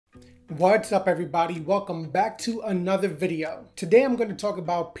What's up everybody, welcome back to another video. Today I'm going to talk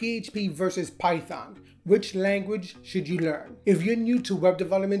about PHP versus Python. Which language should you learn? If you're new to web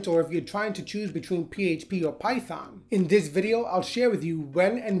development or if you're trying to choose between PHP or Python, in this video I'll share with you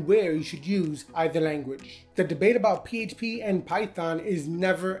when and where you should use either language. The debate about PHP and Python is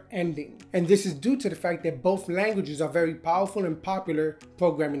never ending, and this is due to the fact that both languages are very powerful and popular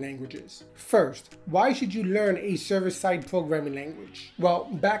programming languages. First, why should you learn a server-side programming language? Well,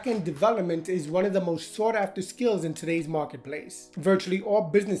 back-end development is one of the most sought-after skills in today's marketplace. Virtually all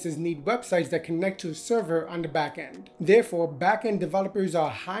businesses need websites that connect to a server on the back end. Therefore, back-end developers are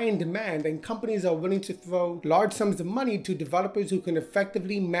high in demand and companies are willing to throw large sums of money to developers who can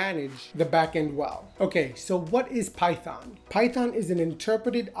effectively manage the back end well. Okay, so what is Python? Python is an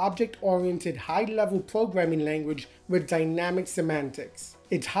interpreted, object-oriented, high-level programming language with dynamic semantics.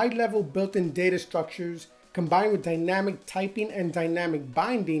 Its high-level built-in data structures combined with dynamic typing and dynamic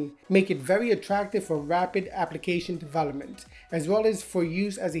binding make it very attractive for rapid application development, as well as for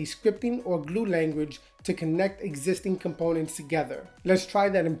use as a scripting or glue language to connect existing components together. Let's try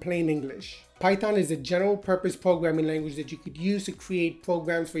that in plain English. Python is a general purpose programming language that you could use to create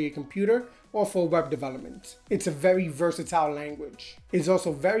programs for your computer or for web development. It's a very versatile language. It's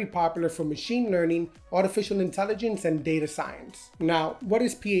also very popular for machine learning, artificial intelligence, and data science. Now, what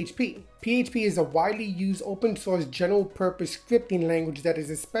is PHP? PHP is a widely used open source general purpose scripting language that is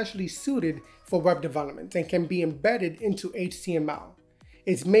especially suited for web development and can be embedded into HTML.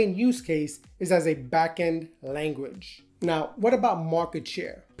 Its main use case is as a back-end language. Now, what about market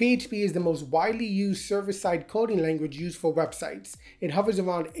share? PHP is the most widely used server-side coding language used for websites. It hovers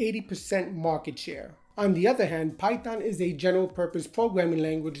around 80% market share. On the other hand, Python is a general-purpose programming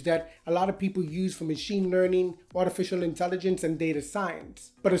language that a lot of people use for machine learning, artificial intelligence, and data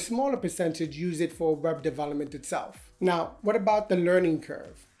science, but a smaller percentage use it for web development itself. Now, what about the learning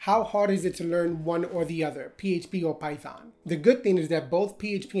curve? How hard is it to learn one or the other, PHP or Python? The good thing is that both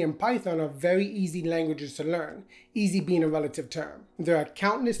PHP and Python are very easy languages to learn, easy being a relative term. There are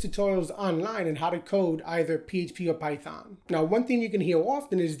countless tutorials online on how to code either PHP or Python. Now, one thing you can hear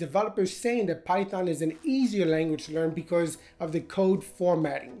often is developers saying that Python is an easier language to learn because of the code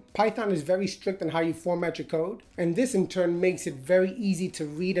formatting. Python is very strict on how you format your code, and this in turn makes it very easy to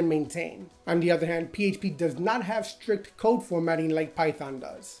read and maintain. On the other hand, PHP does not have strict code formatting like Python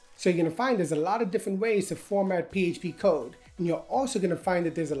does. So you're going to find there's a lot of different ways to format PHP code. And you're also going to find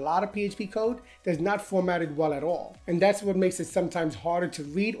that there's a lot of PHP code that's not formatted well at all. And that's what makes it sometimes harder to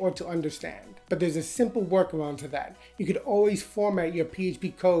read or to understand. But there's a simple workaround to that. You could always format your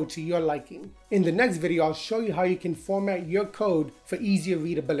PHP code to your liking. In the next video, I'll show you how you can format your code for easier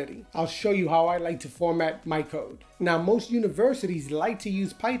readability. I'll show you how I like to format my code. Now, most universities like to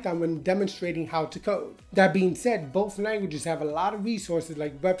use Python when demonstrating how to code. That being said, both languages have a lot of resources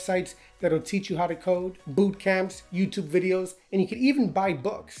like websites that'll teach you how to code, boot camps, YouTube videos, and you can even buy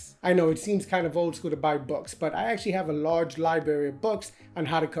books. I know it seems kind of old school to buy books, but I actually have a large library of books on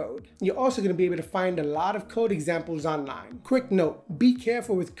how to code. You're also going to be able to find a lot of code examples online. Quick note, be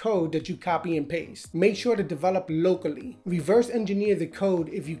careful with code that you copy and paste. Make sure to develop locally. Reverse engineer the code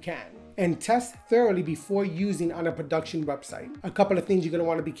if you can, and test thoroughly before using on a production website. A couple of things you're going to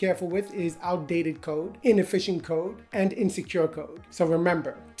want to be careful with is outdated code, inefficient code, and insecure code. So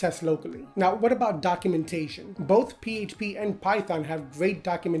remember, test locally. Now, what about documentation? Both PHP and Python have great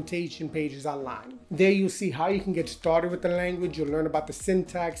documentation pages online. There you'll see how you can get started with the language, you'll learn about the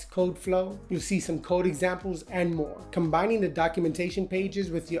syntax, code flow, you'll see some code examples, and more. Combining the documentation pages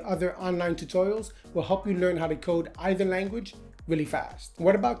with your other online tutorials will help you learn how to code either language really fast.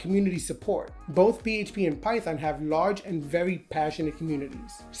 What about community support? Both PHP and Python have large and very passionate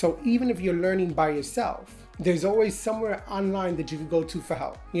communities. So even if you're learning by yourself, there's always somewhere online that you can go to for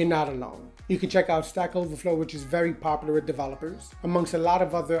help. You're not alone. You can check out Stack Overflow, which is very popular with developers, amongst a lot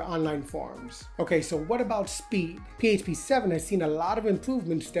of other online forums. Okay, so what about speed? PHP 7 has seen a lot of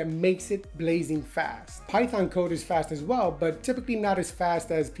improvements that makes it blazing fast. Python code is fast as well, but typically not as fast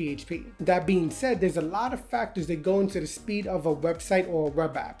as PHP. That being said, there's a lot of factors that go into the speed of a website or a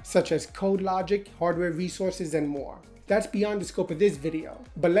web app, such as code logic, hardware resources, and more. That's beyond the scope of this video,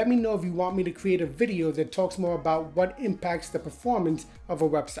 but let me know if you want me to create a video that talks more about what impacts the performance of a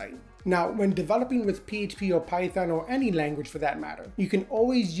website. Now, when developing with PHP or Python or any language for that matter, you can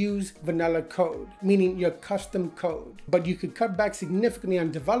always use vanilla code, meaning your custom code, but you could cut back significantly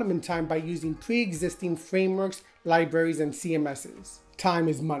on development time by using pre-existing frameworks, libraries, and CMSs. time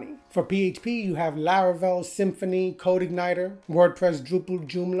is money. For PHP, you have Laravel, Symfony, CodeIgniter, WordPress, Drupal,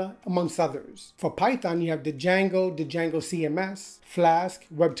 Joomla, amongst others. For Python, you have Django CMS, Flask,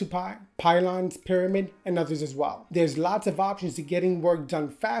 Web2Py, Pylons, Pyramid, and others as well. There's lots of options to getting work done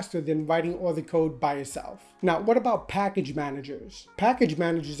faster than writing all the code by yourself. Now, what about package managers? Package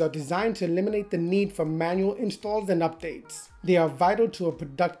managers are designed to eliminate the need for manual installs and updates. They are vital to a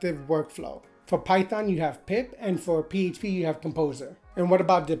productive workflow. For Python, you have pip, and for PHP, you have Composer. And what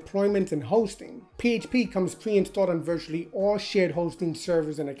about deployment and hosting? PHP comes pre-installed on virtually all shared hosting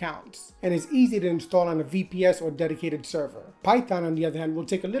servers and accounts, and is easy to install on a VPS or dedicated server. Python, on the other hand, will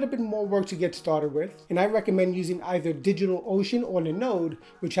take a little bit more work to get started with, and I recommend using either DigitalOcean or Linode,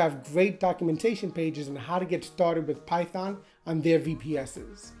 which have great documentation pages on how to get started with Python on their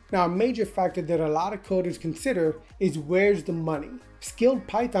VPSs. Now, a major factor that a lot of coders consider is where's the money? Skilled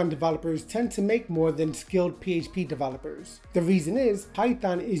Python developers tend to make more than skilled PHP developers. The reason is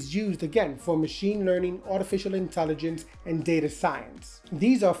Python is used again for machine learning, artificial intelligence, and data science.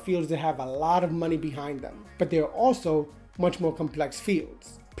 These are fields that have a lot of money behind them, but they're also much more complex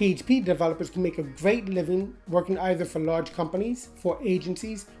fields. PHP developers can make a great living working either for large companies, for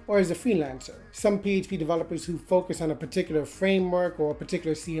agencies, or as a freelancer. Some PHP developers who focus on a particular framework or a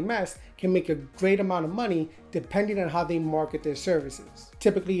particular CMS can make a great amount of money depending on how they market their services.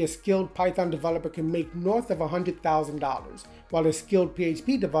 Typically, a skilled Python developer can make north of $100,000, while a skilled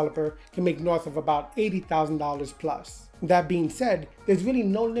PHP developer can make north of about $80,000 plus. That being said, there's really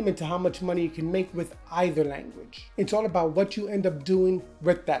no limit to how much money you can make with either language. It's all about what you end up doing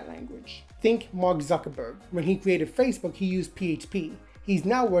with that language. Think Mark Zuckerberg. When he created Facebook, he used PHP. He's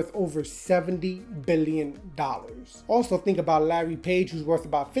now worth over $70 billion. Also think about Larry Page, who's worth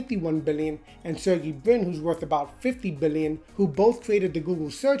about $51 billion, and Sergey Brin, who's worth about $50 billion, who both created the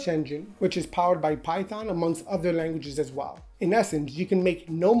Google search engine, which is powered by Python amongst other languages as well. In essence, you can make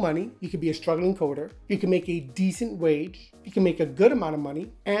no money, you could be a struggling coder, you can make a decent wage, you can make a good amount of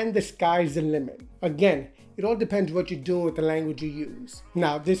money, and the sky's the limit. Again, it all depends what you're doing with the language you use.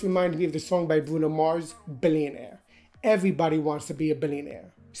 Now, this reminds me of the song by Bruno Mars, Billionaire. Everybody wants to be a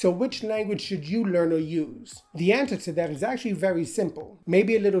billionaire. So which language should you learn or use? The answer to that is actually very simple,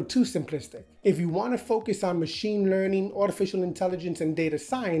 maybe a little too simplistic. If you want to focus on machine learning, artificial intelligence, and data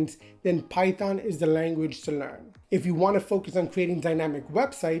science, then Python is the language to learn. If you want to focus on creating dynamic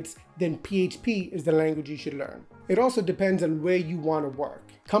websites, then PHP is the language you should learn. It also depends on where you want to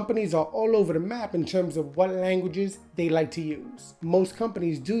work. Companies are all over the map in terms of what languages they like to use. Most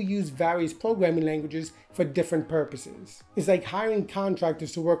companies do use various programming languages for different purposes. It's like hiring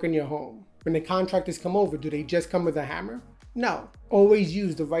contractors to work on your home. When the contractors come over, do they just come with a hammer? No. Always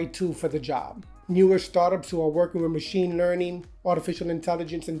use the right tool for the job. Newer startups who are working with machine learning, artificial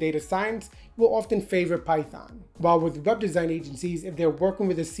intelligence, and data science will often favor Python. While with web design agencies, if they're working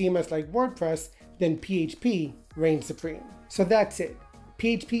with a CMS like WordPress, then PHP reigns supreme. So that's it.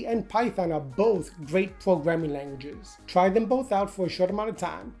 PHP and Python are both great programming languages. Try them both out for a short amount of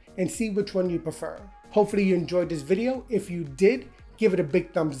time and see which one you prefer. Hopefully you enjoyed this video. If you did, give it a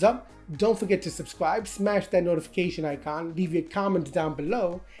big thumbs up. Don't forget to subscribe, smash that notification icon, leave your comments down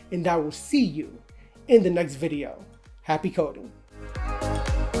below, and I will see you in the next video. Happy coding.